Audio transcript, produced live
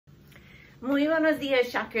Muy buenos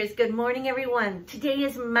días, Shockers. Good morning, everyone. Today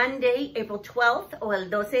is Monday, April 12th, o el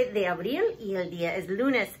 12 de abril, y el día es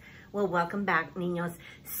lunes. Well, welcome back, niños.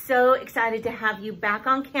 So excited to have you back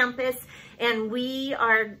on campus, and we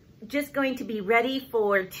are just going to be ready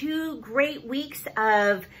for 2 great weeks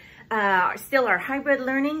of still our hybrid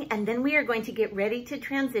learning, and then we are going to get ready to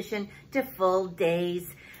transition to full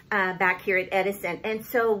days back here at Edison. And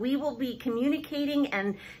so we will be communicating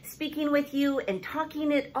and speaking with you and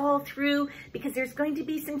talking it all through, because there's going to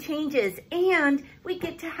be some changes, and we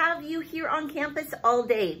get to have you here on campus all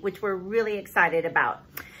day, which we're really excited about.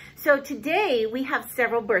 So today we have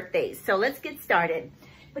several birthdays, so let's get started.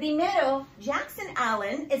 Primero, Jackson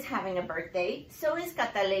Allen is having a birthday. So is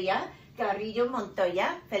Cataleya Carrillo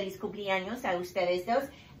Montoya. Feliz cumpleaños a ustedes dos.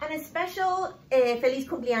 And a special feliz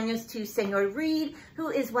cumpleaños to Señor Reed, who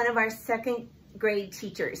is one of our 2nd grade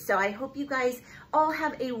teachers. So I hope you guys all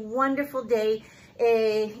have a wonderful day,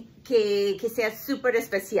 que sea súper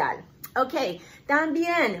especial. Okay,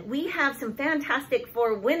 también we have some Fantastic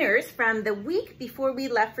Four winners from the week before we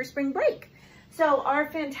left for spring break. So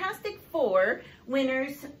our Fantastic Four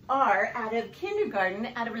winners are out of kindergarten,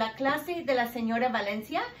 out of la clase de la señora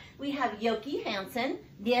Valencia, we have Yoki Hansen.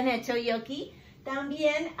 Bien hecho, Yoki.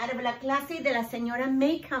 También out of la clase de la señora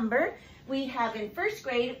May Cumber, we have in 1st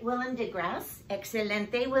grade Willem DeGrasse.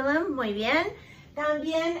 Excelente, Willem, muy bien.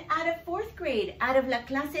 También out of 4th grade, out of la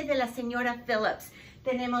clase de la señora Phillips,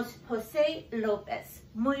 tenemos José López.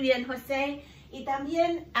 Muy bien, José. Y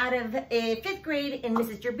también out of 5th grade in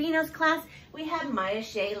Mrs. Gerbino's class, we have Maya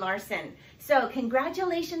Shea Larson. So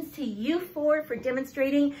congratulations to you 4 for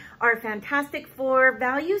demonstrating our Fantastic Four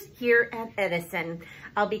values here at Edison.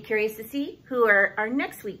 I'll be curious to see who are our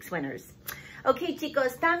next week's winners. Okay,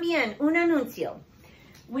 chicos, también un anuncio.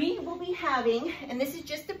 We will be having, and this is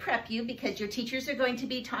just to prep you because your teachers are going to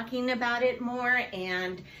be talking about it more,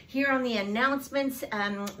 and here on the announcements,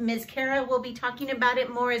 Ms. Kara will be talking about it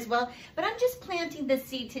more as well, but I'm just planting the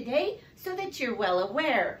seed today so that you're well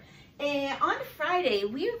aware. On Friday,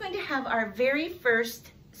 we are going to have our very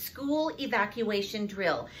first school evacuation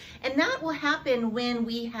drill, and that will happen when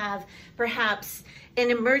we have perhaps an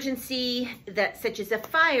emergency such as a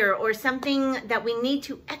fire or something that we need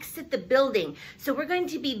to exit the building. So we're going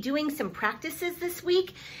to be doing some practices this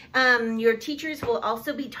week. Your teachers will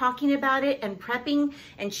also be talking about it and prepping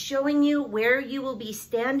and showing you where you will be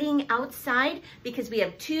standing outside, because we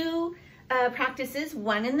have 2 practices,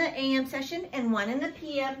 one in the AM session and one in the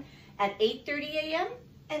PM at 8:30 a.m.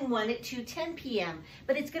 and one at 2:10 p.m.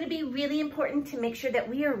 But it's going to be really important to make sure that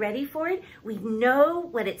we are ready for it. We know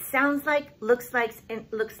what it sounds like, looks like,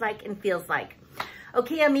 and feels like.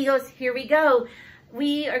 Okay, amigos, here we go.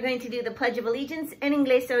 We are going to do the Pledge of Allegiance en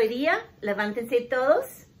inglés hoy día. Levántense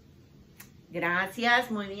todos. Gracias,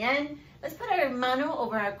 muy bien. Let's put our mano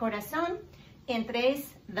over our corazón. En 3,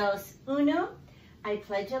 2, 1. I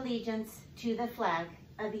pledge allegiance to the flag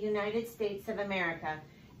of the United States of America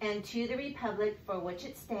and to the republic for which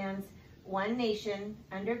it stands, one nation,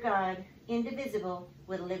 under God, indivisible,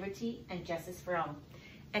 with liberty and justice for all.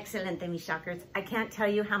 Excelente, mis shockers. I can't tell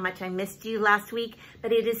you how much I missed you last week,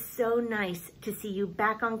 but it is so nice to see you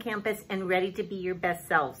back on campus and ready to be your best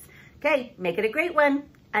selves. Okay, make it a great one.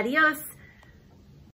 Adios.